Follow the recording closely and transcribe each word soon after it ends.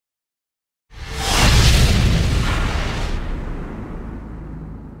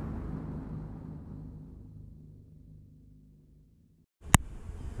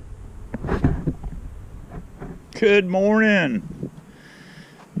Good morning.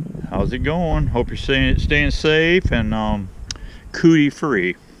 How's it going? Hope you're staying safe and cootie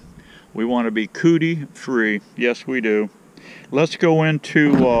free. We want to be cootie free. Yes, we do. Let's go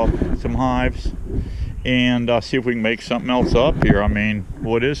into some hives and see if we can make something else up here. I mean,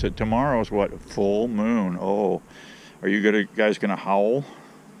 what is it? Tomorrow's what? Full moon. Oh, are you guys gonna howl?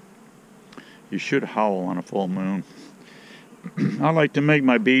 You should howl on a full moon. I like to make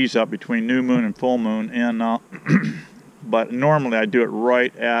my bees up between new moon and full moon, and but normally I do it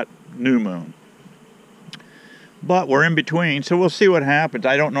right at new moon. But we're in between, so we'll see what happens.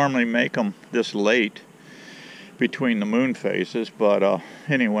 I don't normally make them this late between the moon phases, but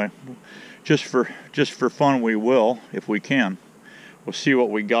anyway, just for fun, we will if we can. We'll see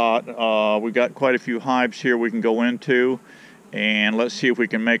what we got. We got quite a few hives here we can go into. And let's see if we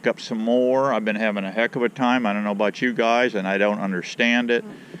can make up some more. I've been having a heck of a time. I don't know about you guys, and I don't understand it.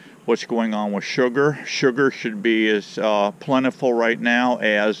 What's going on with sugar? Sugar should be as plentiful right now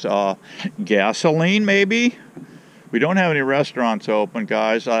as gasoline, maybe? We don't have any restaurants open,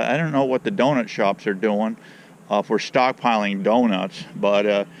 guys. I don't know what the donut shops are doing if we're stockpiling donuts,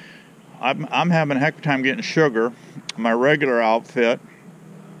 but I'm having a heck of a time getting sugar. My regular outfit,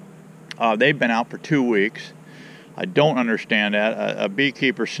 they've been out for 2 weeks. I don't understand that. A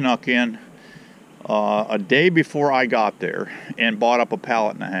beekeeper snuck in a day before I got there and bought up a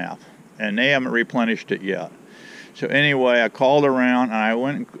pallet and a half, and they haven't replenished it yet. So anyway, I called around and I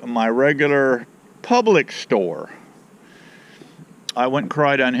went my regular public store. I went and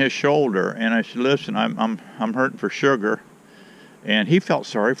cried on his shoulder, and I said, "Listen, I'm hurting for sugar," and he felt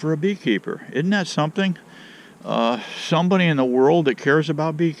sorry for a beekeeper. Isn't that something? Somebody in the world that cares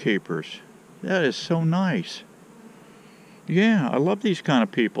about beekeepers. That is so nice. Yeah, I love these kind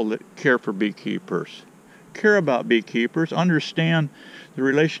of people that care for beekeepers, care about beekeepers, understand the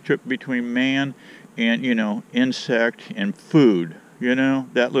relationship between man and, insect and food,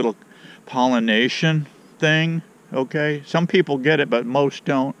 that little pollination thing, okay? Some people get it, but most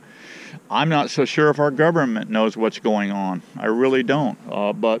don't. I'm not so sure if our government knows what's going on. I really don't.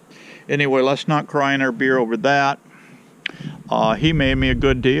 But anyway, let's not cry in our beer over that. He made me a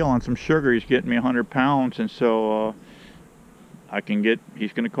good deal on some sugar. He's getting me 100 pounds, and so...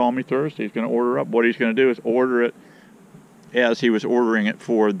 he's going to call me Thursday. He's going to order up. What he's going to do is order it as he was ordering it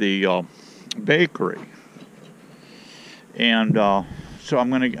for the bakery. And so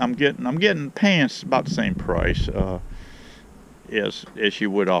I'm paying about the same price as you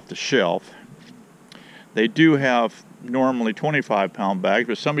would off the shelf. They do have normally 25-pound bags,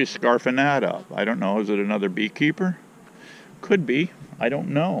 but somebody's scarfing that up. I don't know. Is it another beekeeper? Could be. I don't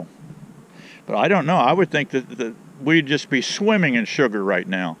know. But I don't know. I would think that we'd just be swimming in sugar right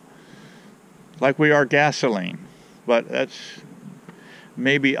now, like we are gasoline. But that's,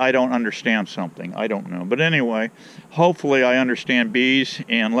 maybe I don't understand something. I don't know. But anyway, hopefully I understand bees,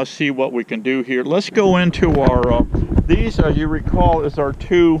 and let's see what we can do here. Let's go into our, these, as you recall, is our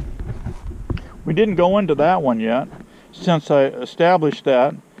two. We didn't go into that one yet, since I established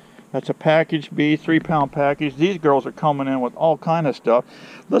that. That's a package bee, 3-pound package. These girls are coming in with all kind of stuff.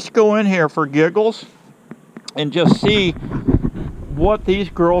 Let's go in here for giggles and just see what these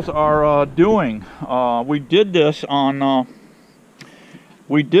girls are doing. We did this on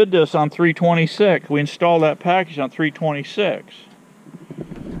 326. We installed that package on 326.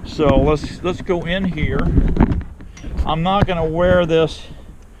 So let's go in here. I'm not going to wear this.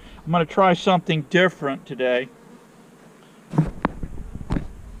 I'm going to try something different today.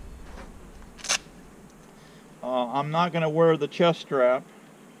 I'm not going to wear the chest strap.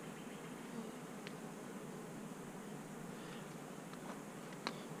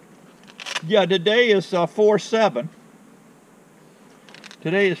 Yeah, today is 4/7.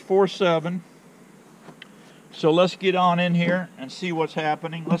 Today is 4/7. So let's get on in here and see what's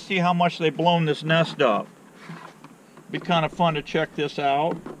happening. Let's see how much they've blown this nest up. Be kind of fun to check this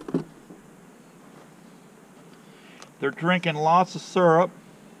out. They're drinking lots of syrup.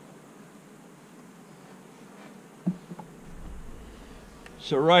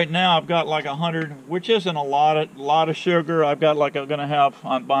 So right now I've got like 100, which isn't a lot of sugar. I've got like, I'm gonna have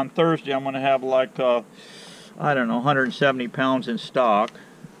on Thursday, I'm gonna have like I don't know, 170 pounds in stock.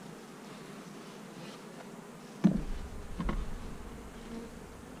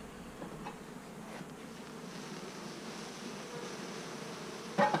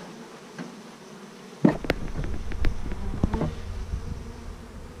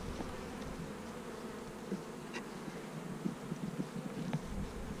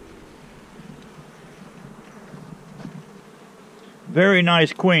 Very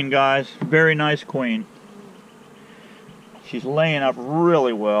nice queen, guys. Very nice queen. She's laying up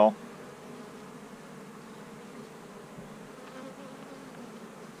really well.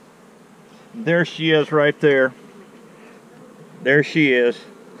 There she is right there. There she is.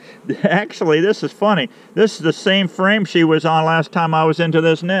 Actually, this is funny. This is the same frame she was on last time I was into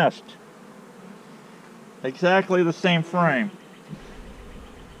this nest. Exactly the same frame.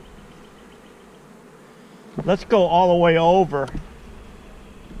 Let's go all the way over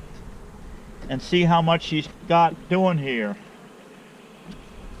and see how much she's got doing here.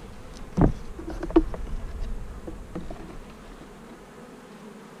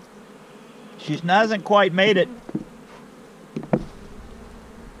 She hasn't quite made it.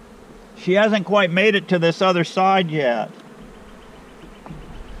 She hasn't quite made it to this other side yet.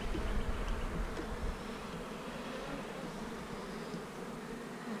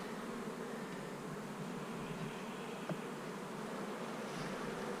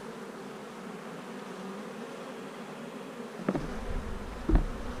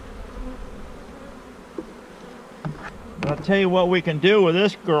 I'll tell you what we can do with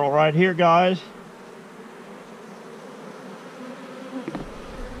this girl right here, guys.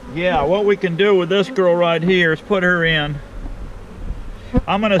 Yeah, what we can do with this girl right here is put her in.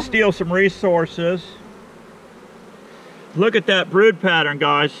 I'm going to steal some resources. Look at that brood pattern,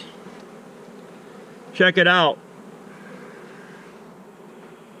 guys. Check it out.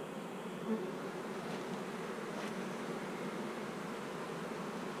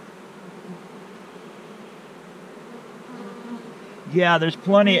 Yeah, there's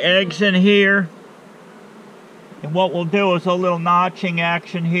plenty of eggs in here. And what we'll do is a little notching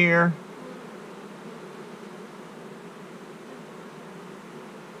action here.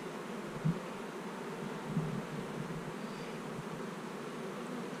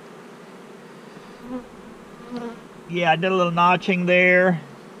 Yeah, I did a little notching there.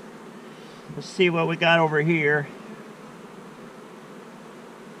 Let's see what we got over here.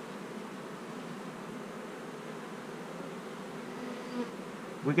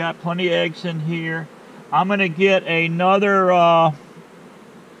 We got plenty of eggs in here. I'm gonna get another,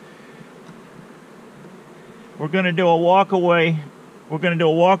 we're gonna do a walk-away. We're gonna do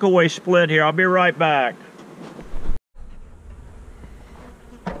a walk-away split here. I'll be right back.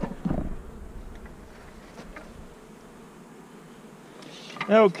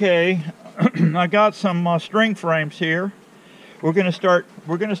 Okay, I got some string frames here. We're gonna start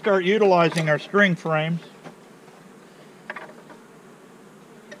utilizing our string frames.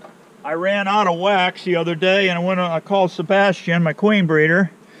 I ran out of wax the other day, and I called Sebastian, my queen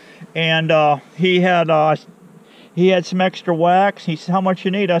breeder, and he had some extra wax. He said, "How much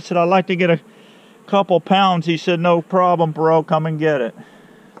you need?" I said, "I'd like to get a couple pounds." He said, "No problem, bro. Come and get it."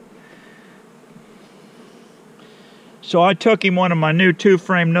 So I took him one of my new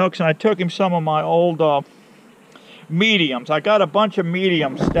 2-frame nooks, and I took him some of my old mediums. I got a bunch of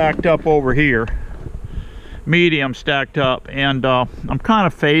mediums stacked up over here. Medium stacked up, and I'm kind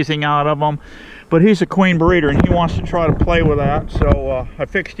of phasing out of them, but he's a queen breeder and he wants to try to play with that, so I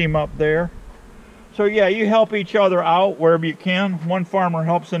fixed him up there. So yeah, you help each other out wherever you can. One farmer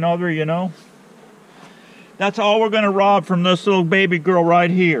helps another, you know. That's all we're going to rob from this little baby girl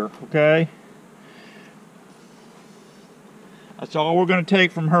right here, okay? That's all we're going to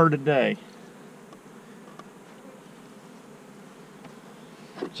take from her today.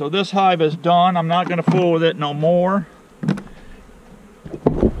 So this hive is done. I'm not going to fool with it no more.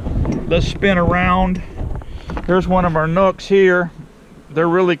 Let's spin around. Here's one of our nooks here. They're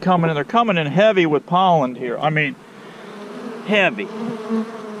really coming in. They're coming in heavy with pollen here. I mean, heavy. So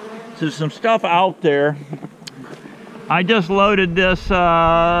there's some stuff out there. I just loaded this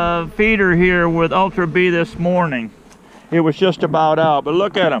feeder here with Ultra B this morning. It was just about out, but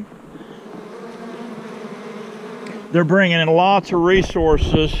look at them. They're bringing in lots of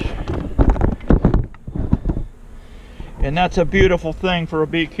resources, and that's a beautiful thing for a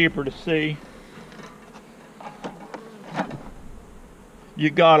beekeeper to see. You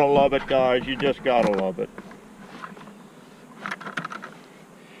gotta love it, guys. You just gotta love it.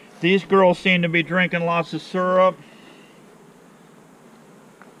 These girls seem to be drinking lots of syrup.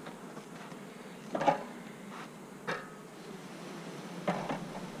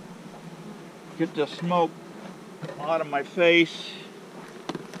 Get the smoke out of my face.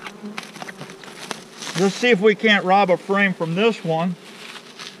 Let's see if we can't rob a frame from this one.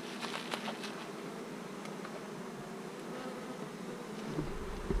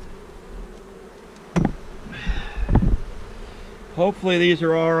 Hopefully these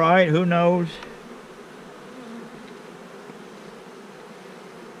are all right. Who knows?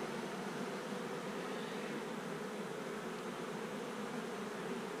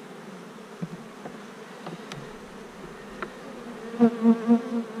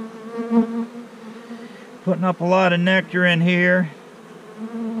 Putting up a lot of nectar in here.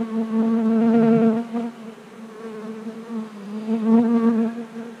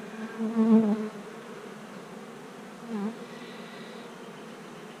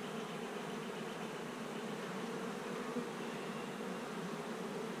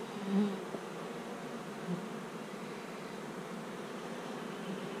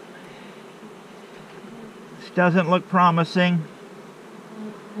 doesn't look promising.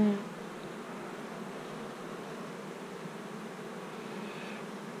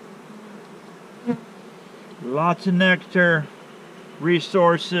 Lots of nectar,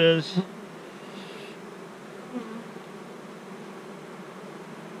 resources.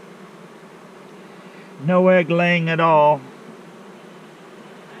 No egg laying at all.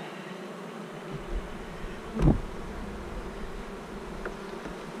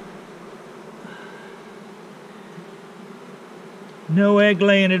 No egg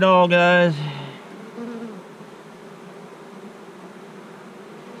laying at all, guys.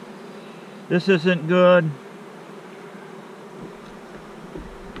 This isn't good.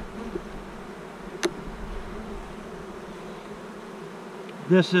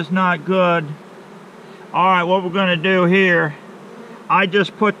 This is not good. Alright, what we're going to do here, I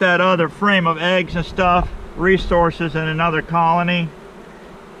just put that other frame of eggs and stuff, resources, in another colony.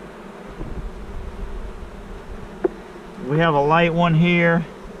 We have a light one here.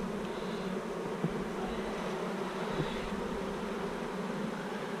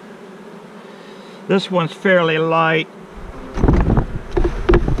 This one's fairly light.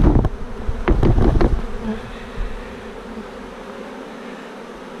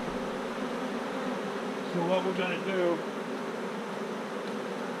 So what we're going to do,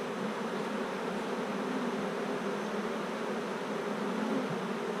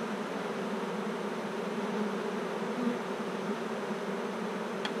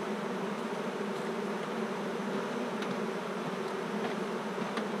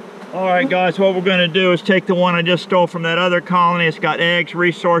 alright guys, what we're going to do is take the one I just stole from that other colony. It's got eggs,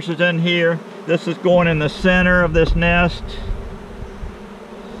 resources in here. This is going in the center of this nest.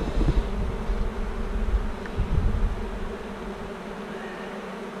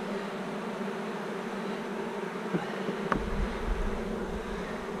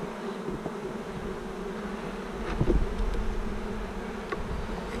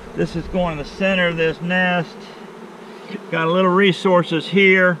 This is going in the center of this nest. Got a little resources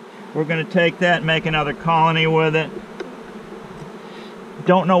here. We're going to take that and make another colony with it.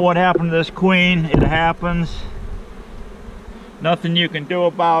 Don't know what happened to this queen. It happens. Nothing you can do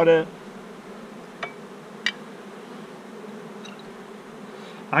about it.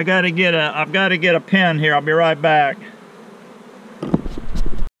 I've got to get a pen here. I'll be right back.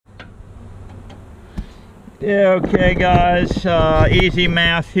 Yeah, okay guys, easy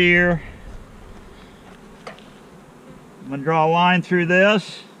math here. I'm going to draw a line through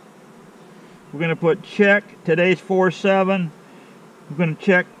this. We're going to put check. Today's 4/7. We're going to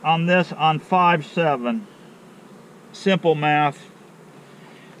check on this on 5/7. Simple math.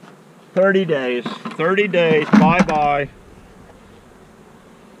 30 days. 30 days. Bye-bye.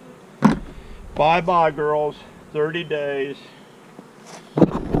 Bye-bye, girls. 30 days.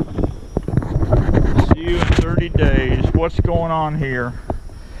 See you in 30 days. What's going on here?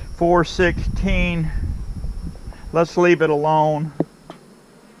 4/16. Let's leave it alone.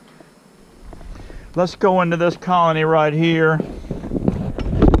 Let's go into this colony right here.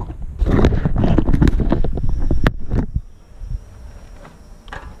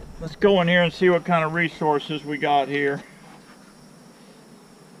 Let's go in here and see what kind of resources we got here.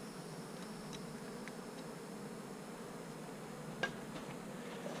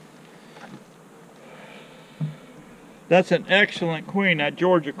 That's an excellent queen. That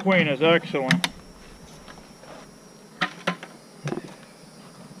Georgia queen is excellent.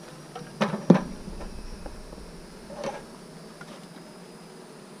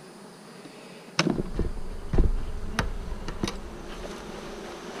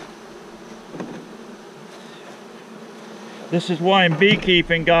 This is why in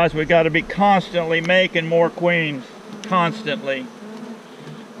beekeeping, guys, we got to be constantly making more queens. Constantly.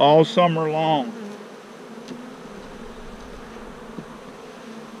 All summer long.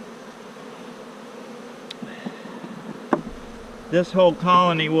 This whole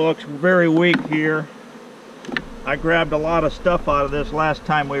colony looks very weak here. I grabbed a lot of stuff out of this last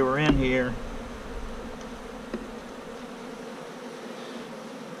time we were in here.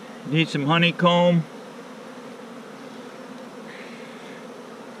 Need some honeycomb.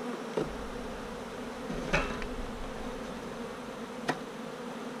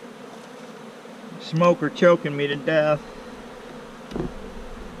 Smoker choking me to death.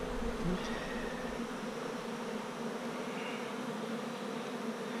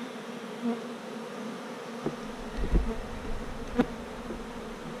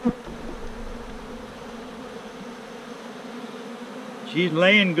 She's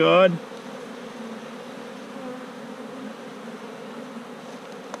laying good.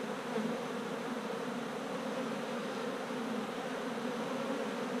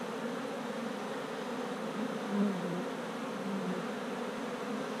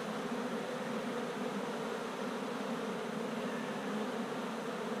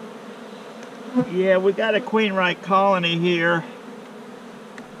 Yeah, we got a Queen-Rye colony here,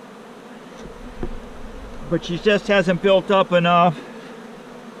 but she just hasn't built up enough.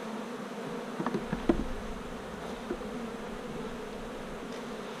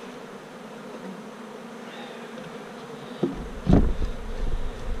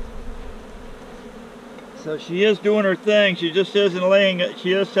 So she is doing her thing. She just isn't laying it.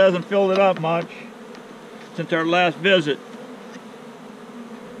 She just hasn't filled it up much since our last visit.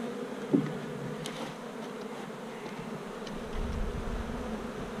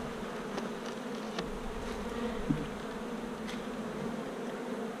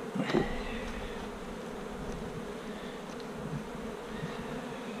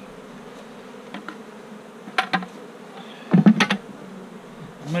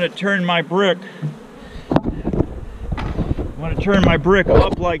 I'm going to turn my brick. I'm going to turn my brick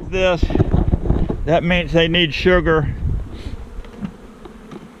up like this. That means they need sugar.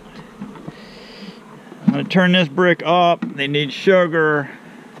 I'm going to turn this brick up. They need sugar.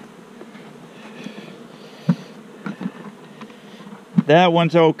 That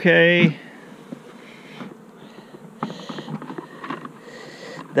one's okay.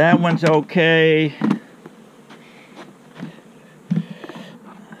 That one's okay.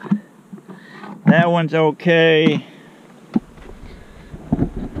 That one's okay.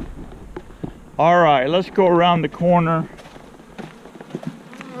 All right, let's go around the corner.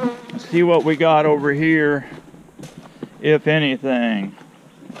 See what we got over here, if anything.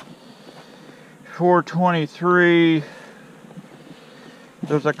 423.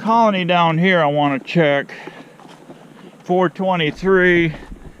 There's a colony down here I want to check. 423.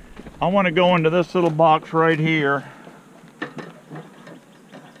 I want to go into this little box right here.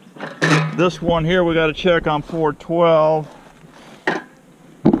 This one here we got to check on 412.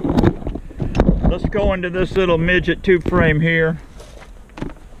 Let's go into this little midget tube frame here.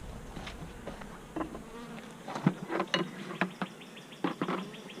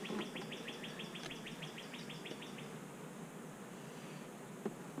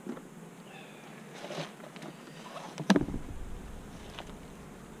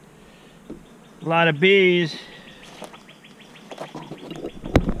 A lot of bees.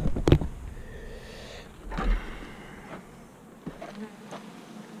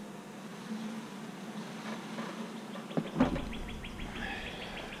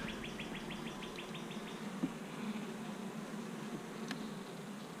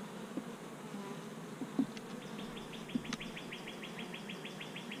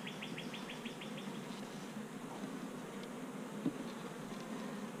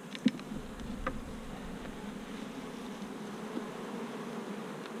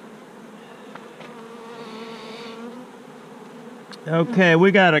 Okay,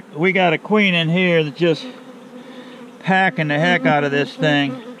 we got a queen in here that's just packing the heck out of this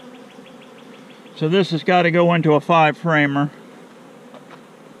thing. So this has got to go into a 5-framer.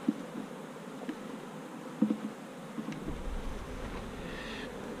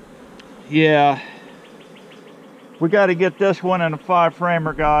 Yeah, we got to get this one in a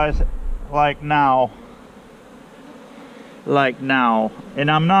 5-framer, guys, like now. Like now.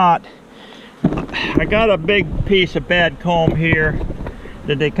 And I got a big piece of bad comb here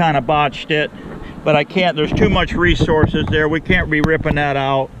that they kind of botched it, but I can't, there's too much resources there. We can't be ripping that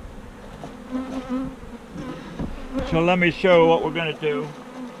out. So let me show you what we're going to do.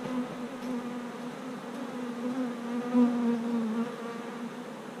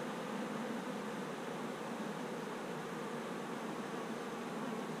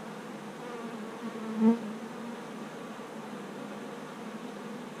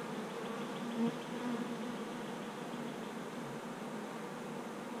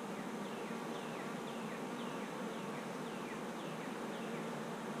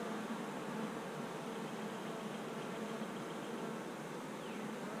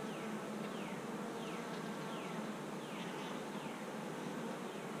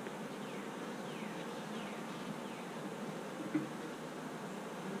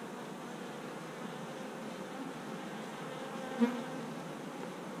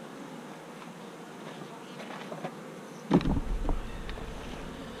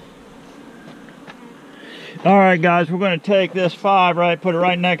 Alright guys, we're going to take this 5, right, put it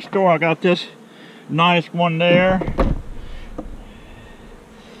right next door. I got this nice one there.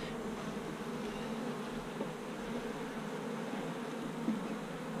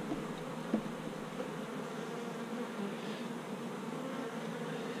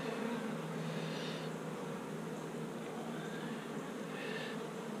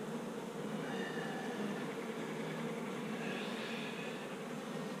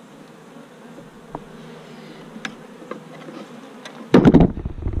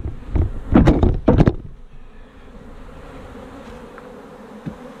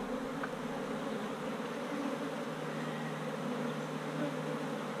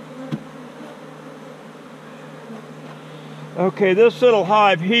 Okay, this little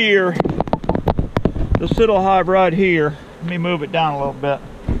hive here, this little hive right here, let me move it down a little bit.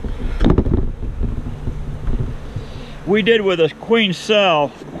 We did with a queen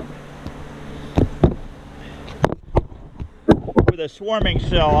cell, with a swarming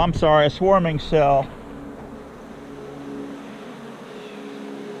cell, I'm sorry, a swarming cell.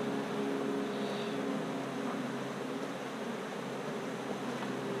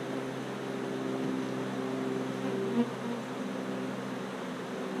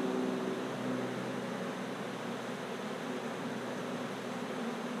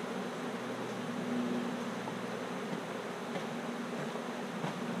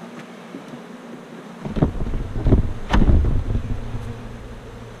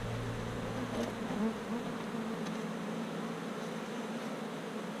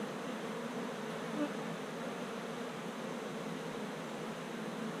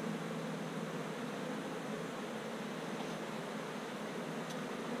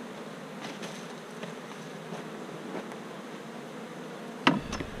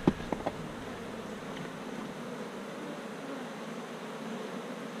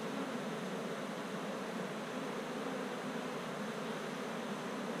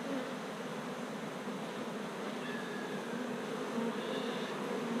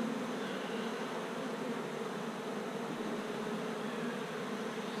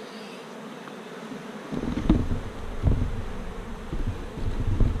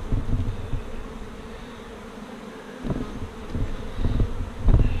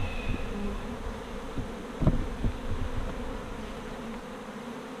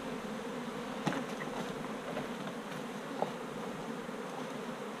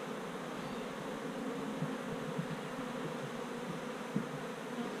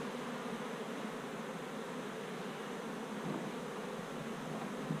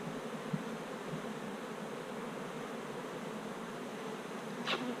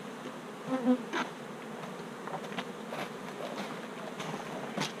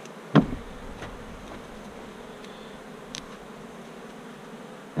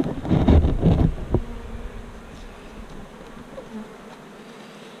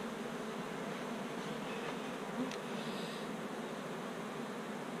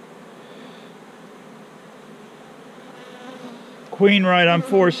 Queen right on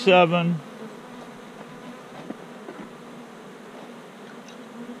 4-7.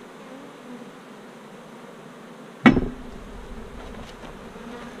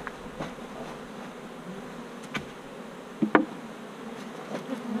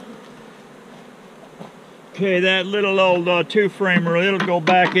 Okay, that little old two-framer, it'll go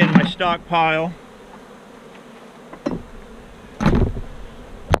back in my stockpile.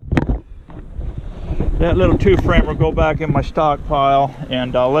 That little two-framer will go back in my stockpile,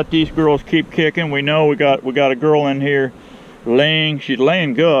 and I'll let these girls keep kicking. We know we got a girl in here laying. She's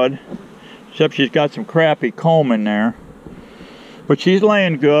laying good, except she's got some crappy comb in there. But she's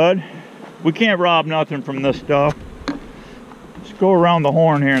laying good. We can't rob nothing from this stuff. Let's go around the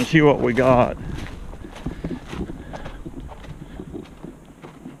horn here and see what we got.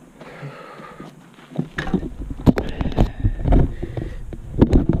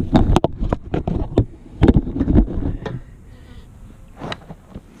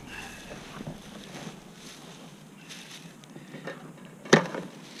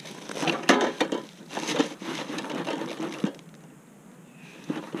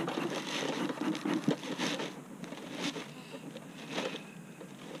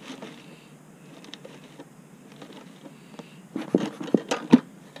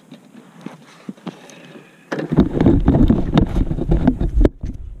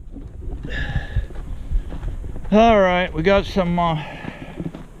 All right, we got some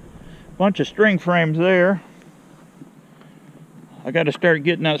bunch of string frames there. I got to start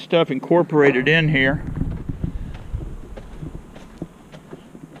getting that stuff incorporated in here.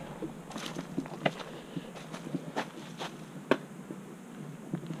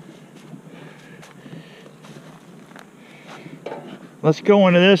 Let's go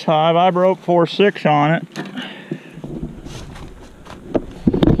into this hive. I wrote 4-6 on it.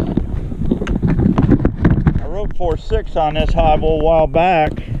 I wrote 4-6 on this hive a little while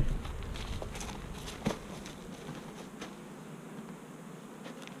back.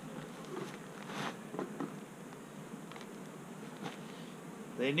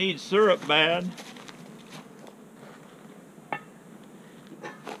 They need syrup bad.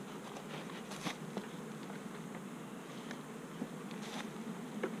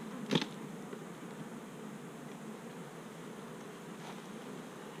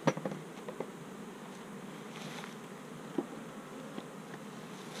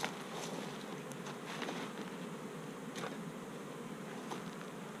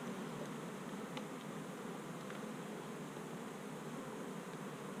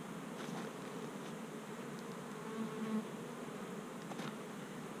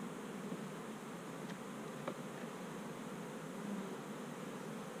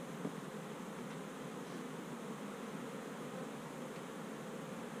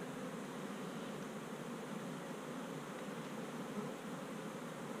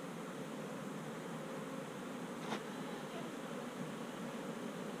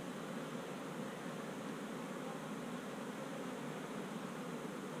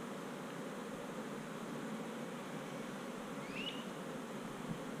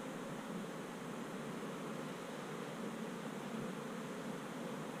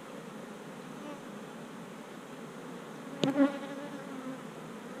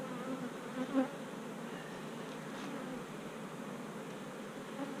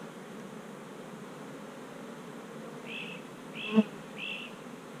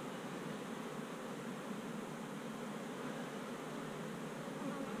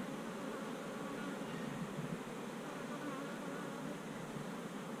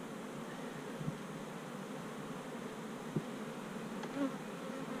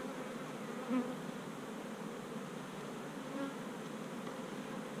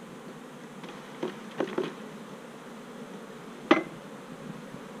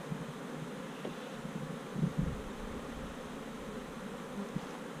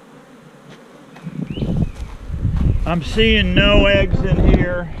 I'm seeing no eggs in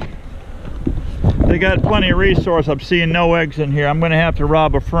here. They got plenty of resource. I'm seeing no eggs in here. I'm going to have to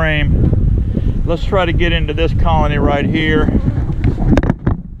rob a frame. Let's try to get into this colony right here.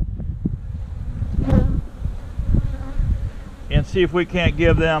 And see if we can't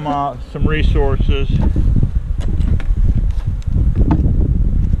give them some resources.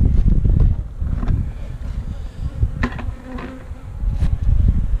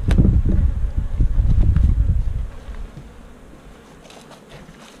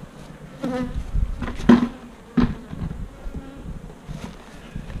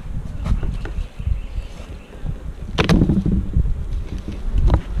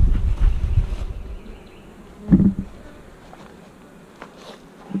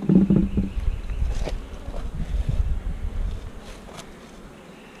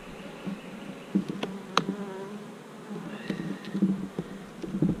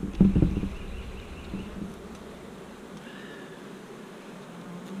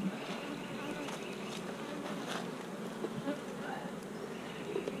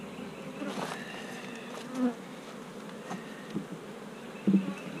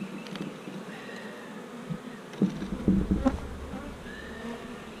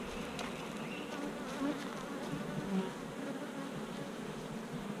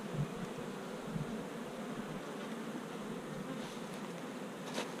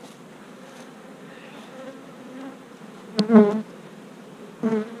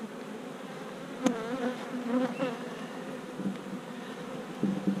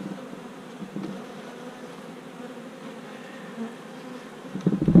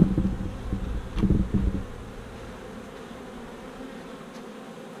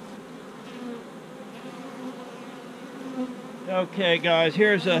 Okay guys,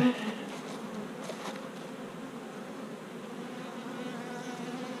 here's a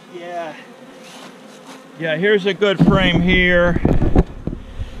here's a good frame here.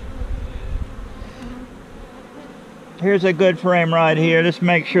 Here's a good frame right here. Just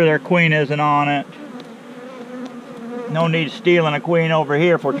make sure their queen isn't on it. No need stealing a queen over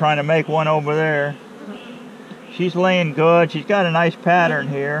here if we're trying to make one over there. She's laying good. She's got a nice pattern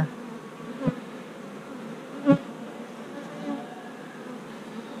here.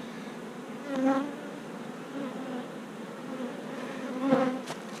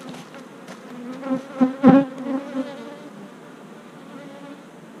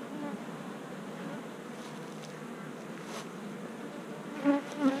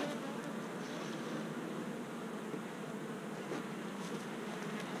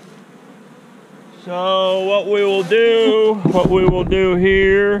 So what we will do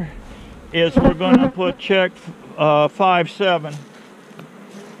here is we're going to put check 5-7.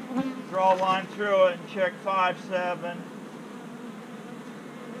 Draw a line through it and check 5-7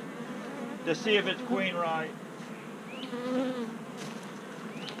 to see if it's queen right.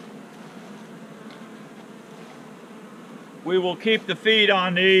 We will keep the feet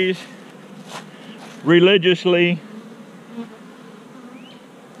on these religiously.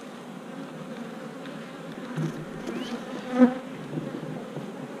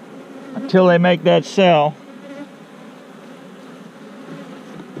 Until they make that cell.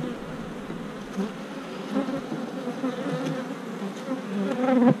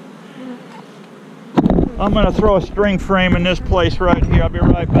 I'm going to throw a string frame in this place right here. I'll be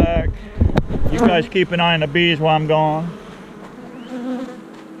right back. You guys keep an eye on the bees while I'm gone.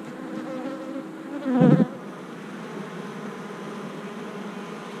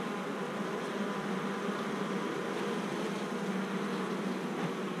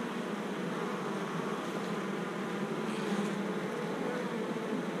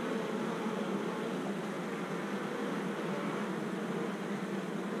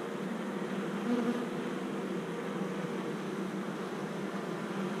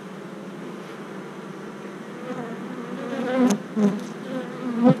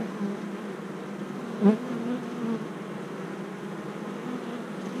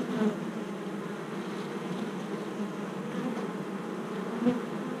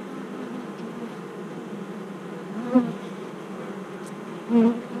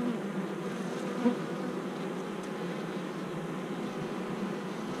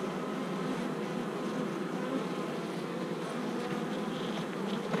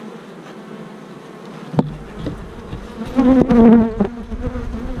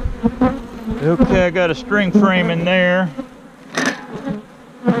 Okay, I got a string frame in there.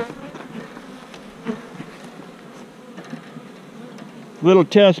 Little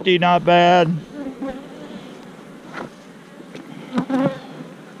testy, not bad.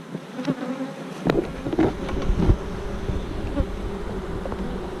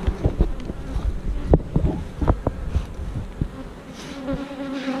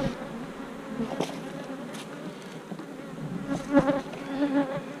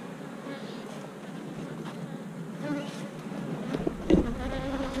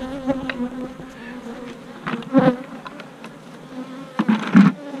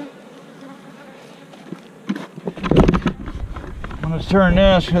 Let's turn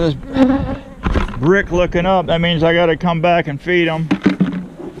this because this brick looking up. That means I got to come back and feed them.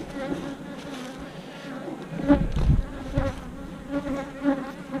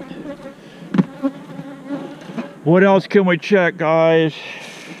 What else can we check, guys?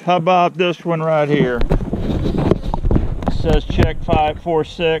 How about this one right here? It says check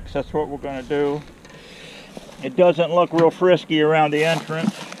 546. That's what we're going to do. It doesn't look real frisky around the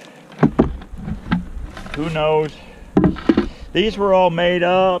entrance. Who knows? These were all made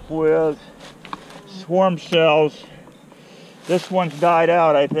up with swarm cells. This one's died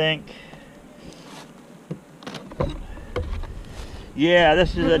out, I think. Yeah,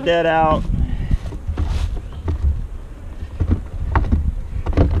 this is a dead out.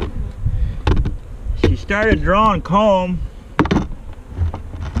 She started drawing comb.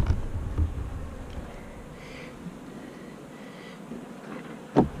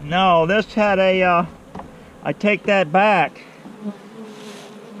 No, this had a, I take that back.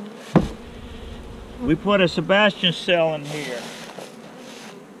 We put a Sebastian cell in here.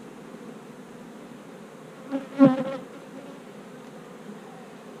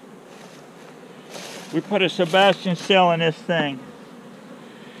 We put a Sebastian cell in this thing.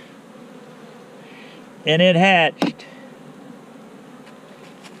 And it hatched.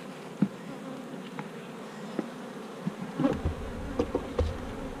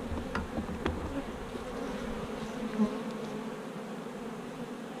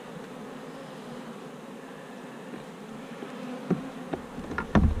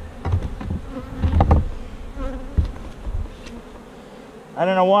 I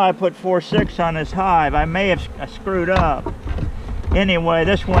don't know why I put 4.6 on this hive. I may have screwed up. Anyway,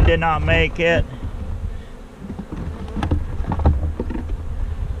 this one did not make it.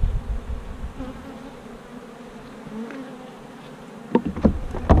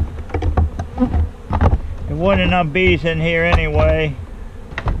 There wasn't enough bees in here anyway.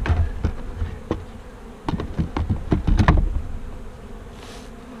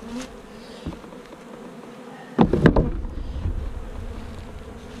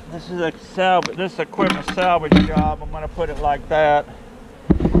 This is a equipment salvage job. I'm going to put it like that.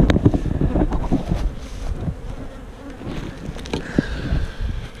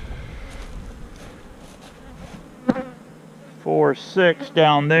 Four, 6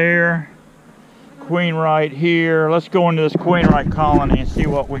 down there. Queen right here. Let's go into this queen right colony and see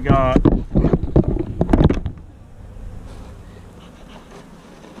what we got.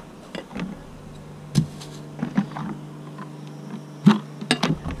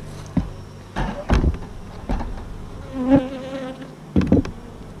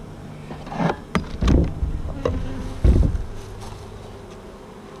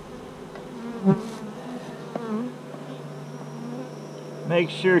 Make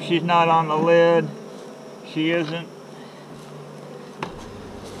sure she's not on the lid. She isn't.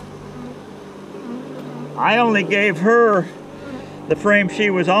 I only gave her the frame she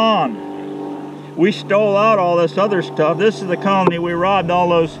was on. We stole out all this other stuff. This is the colony we robbed all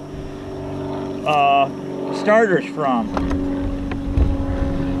those starters from.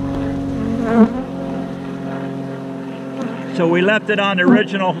 So we left it on the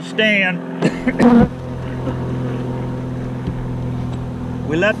original stand.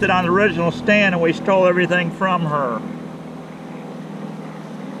 We left it on the original stand and we stole everything from her.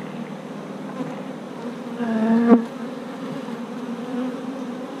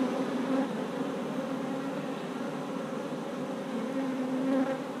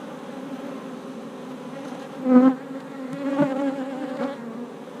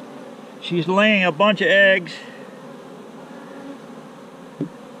 She's laying a bunch of eggs.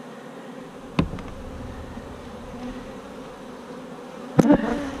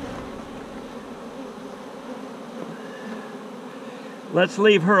 Let's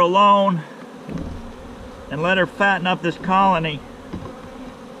leave her alone and let her fatten up this colony.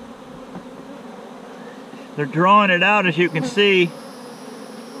 They're drawing it out, as you can see,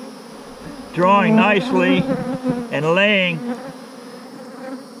 drawing nicely and laying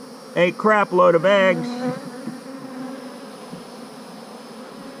a crap load of eggs.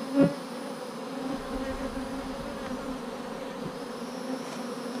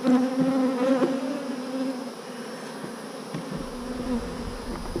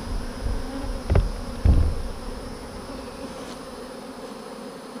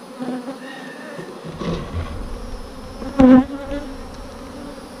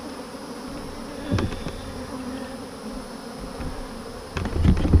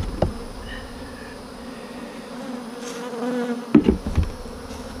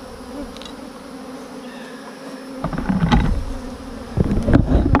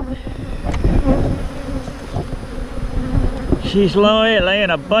 She's laying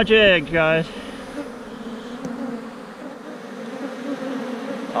a bunch of eggs, guys.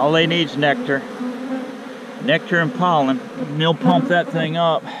 All they need is nectar. Nectar and pollen. They'll pump that thing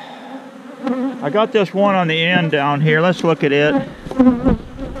up. I got this one on the end down here. Let's look at it.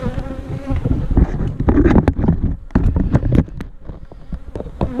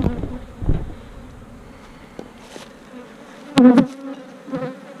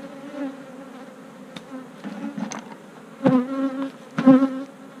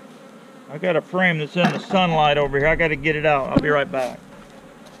 I got a frame that's in the sunlight over here. I got to get it out. I'll be right back.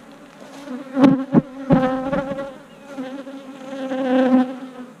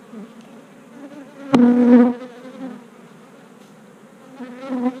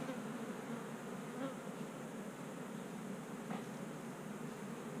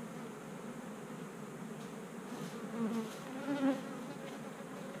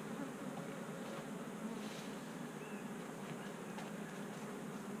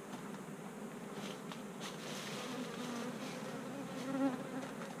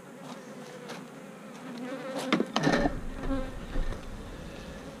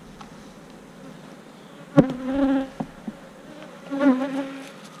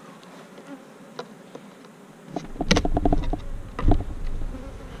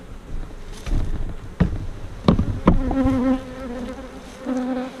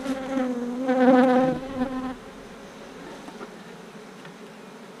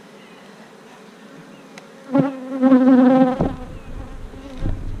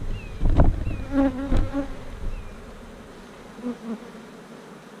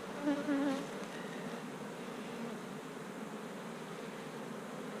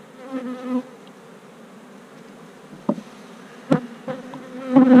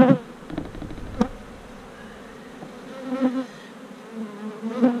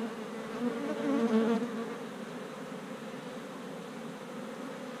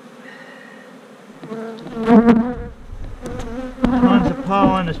 Tons of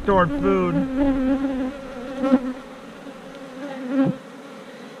pollen and stored food.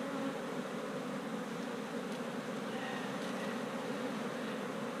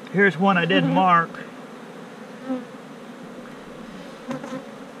 Here's one I didn't mark.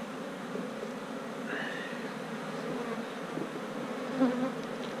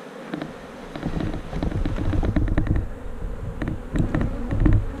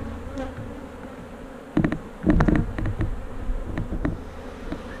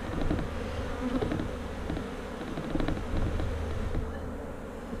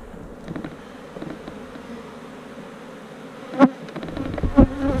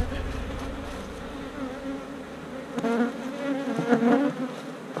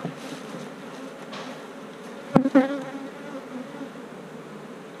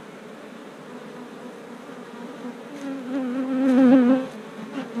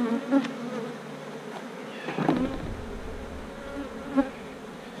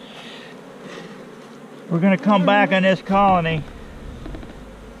 We're going to come back on this colony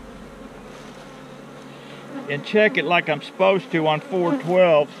and check it like I'm supposed to on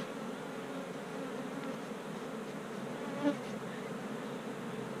 4/12.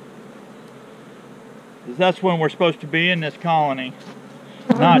 Because that's when we're supposed to be in this colony.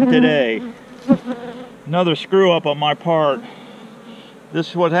 Not today. Another screw up on my part. This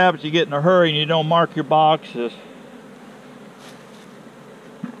is what happens. You get in a hurry and you don't mark your boxes.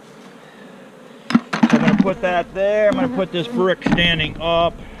 I'm going to put that there. I'm going to put this brick standing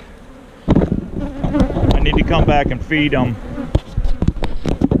up. I need to come back and feed them.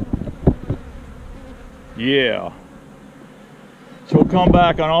 Yeah. So we'll come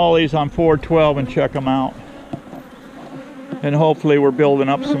back on all these on 4/12 and check them out. And hopefully we're building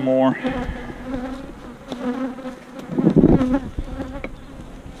up some more.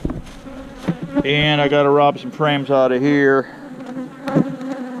 And I got to rob some frames out of here.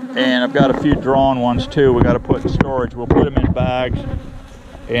 And I've got a few drawn ones too we got to put in storage. We'll put them in bags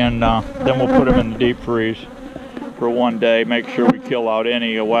and then we'll put them in the deep freeze for one day. Make sure we kill out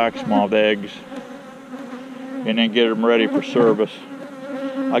any wax moth eggs and then get them ready for service.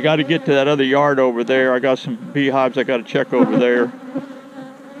 I got to get to that other yard over there. I got some beehives I got to check over there.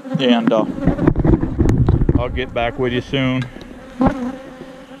 And I'll get back with you soon.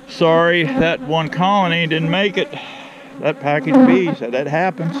 Sorry, that one colony didn't make it. That package of bees, that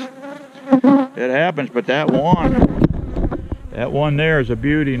happens. It happens, but that one there is a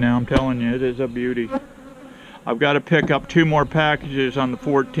beauty now, I'm telling you, it is a beauty. I've got to pick up 2 more packages on the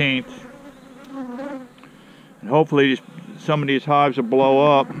 14th. And hopefully some of these hives will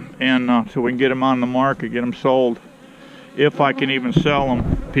blow up and so we can get them on the market, get them sold. If I can even sell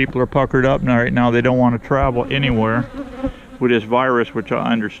them. People are puckered up right now, they don't want to travel anywhere. with this virus, which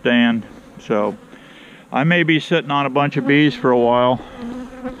I understand. So I may be sitting on a bunch of bees for a while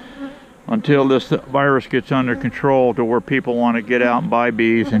until this virus gets under control to where people want to get out and buy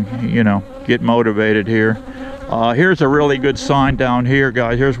bees and, you know, get motivated here. Here's a really good sign down here,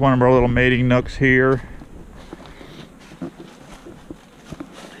 guys. Here's one of our little mating nooks here.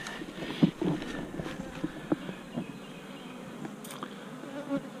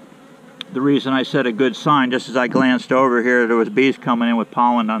 The reason I said a good sign, just as I glanced over here, there was bees coming in with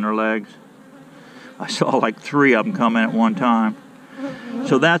pollen on their legs. I saw like 3 of them come in at one time.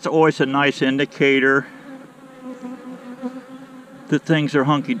 So that's always a nice indicator that things are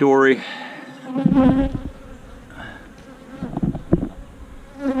hunky-dory.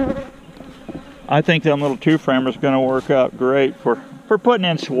 I think that little 2-framer is going to work out great for putting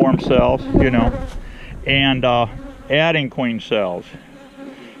in swarm cells, you know, and adding queen cells.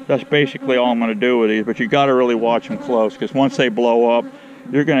 That's basically all I'm going to do with these, but you got to really watch them close, because once they blow up,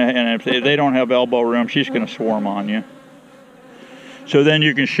 you're going to, and if they don't have elbow room, she's going to swarm on you. So then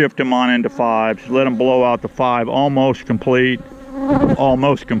you can shift them on into 5s, let them blow out the 5 almost complete,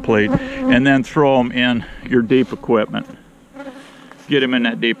 and then throw them in your deep equipment. Get them in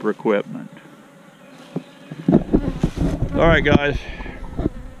that deeper equipment. All right, guys.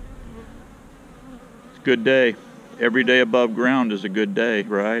 It's a good day. Every day above ground is a good day,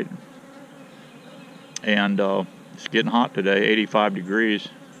 right? And it's getting hot today, 85 degrees.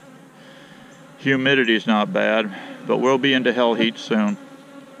 Humidity's not bad, but we'll be into hell heat soon.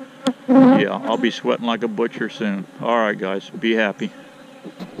 Yeah, I'll be sweating like a butcher soon. All right, guys, be happy.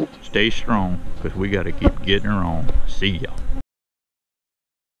 Stay strong, because we got to keep getting her on. See ya.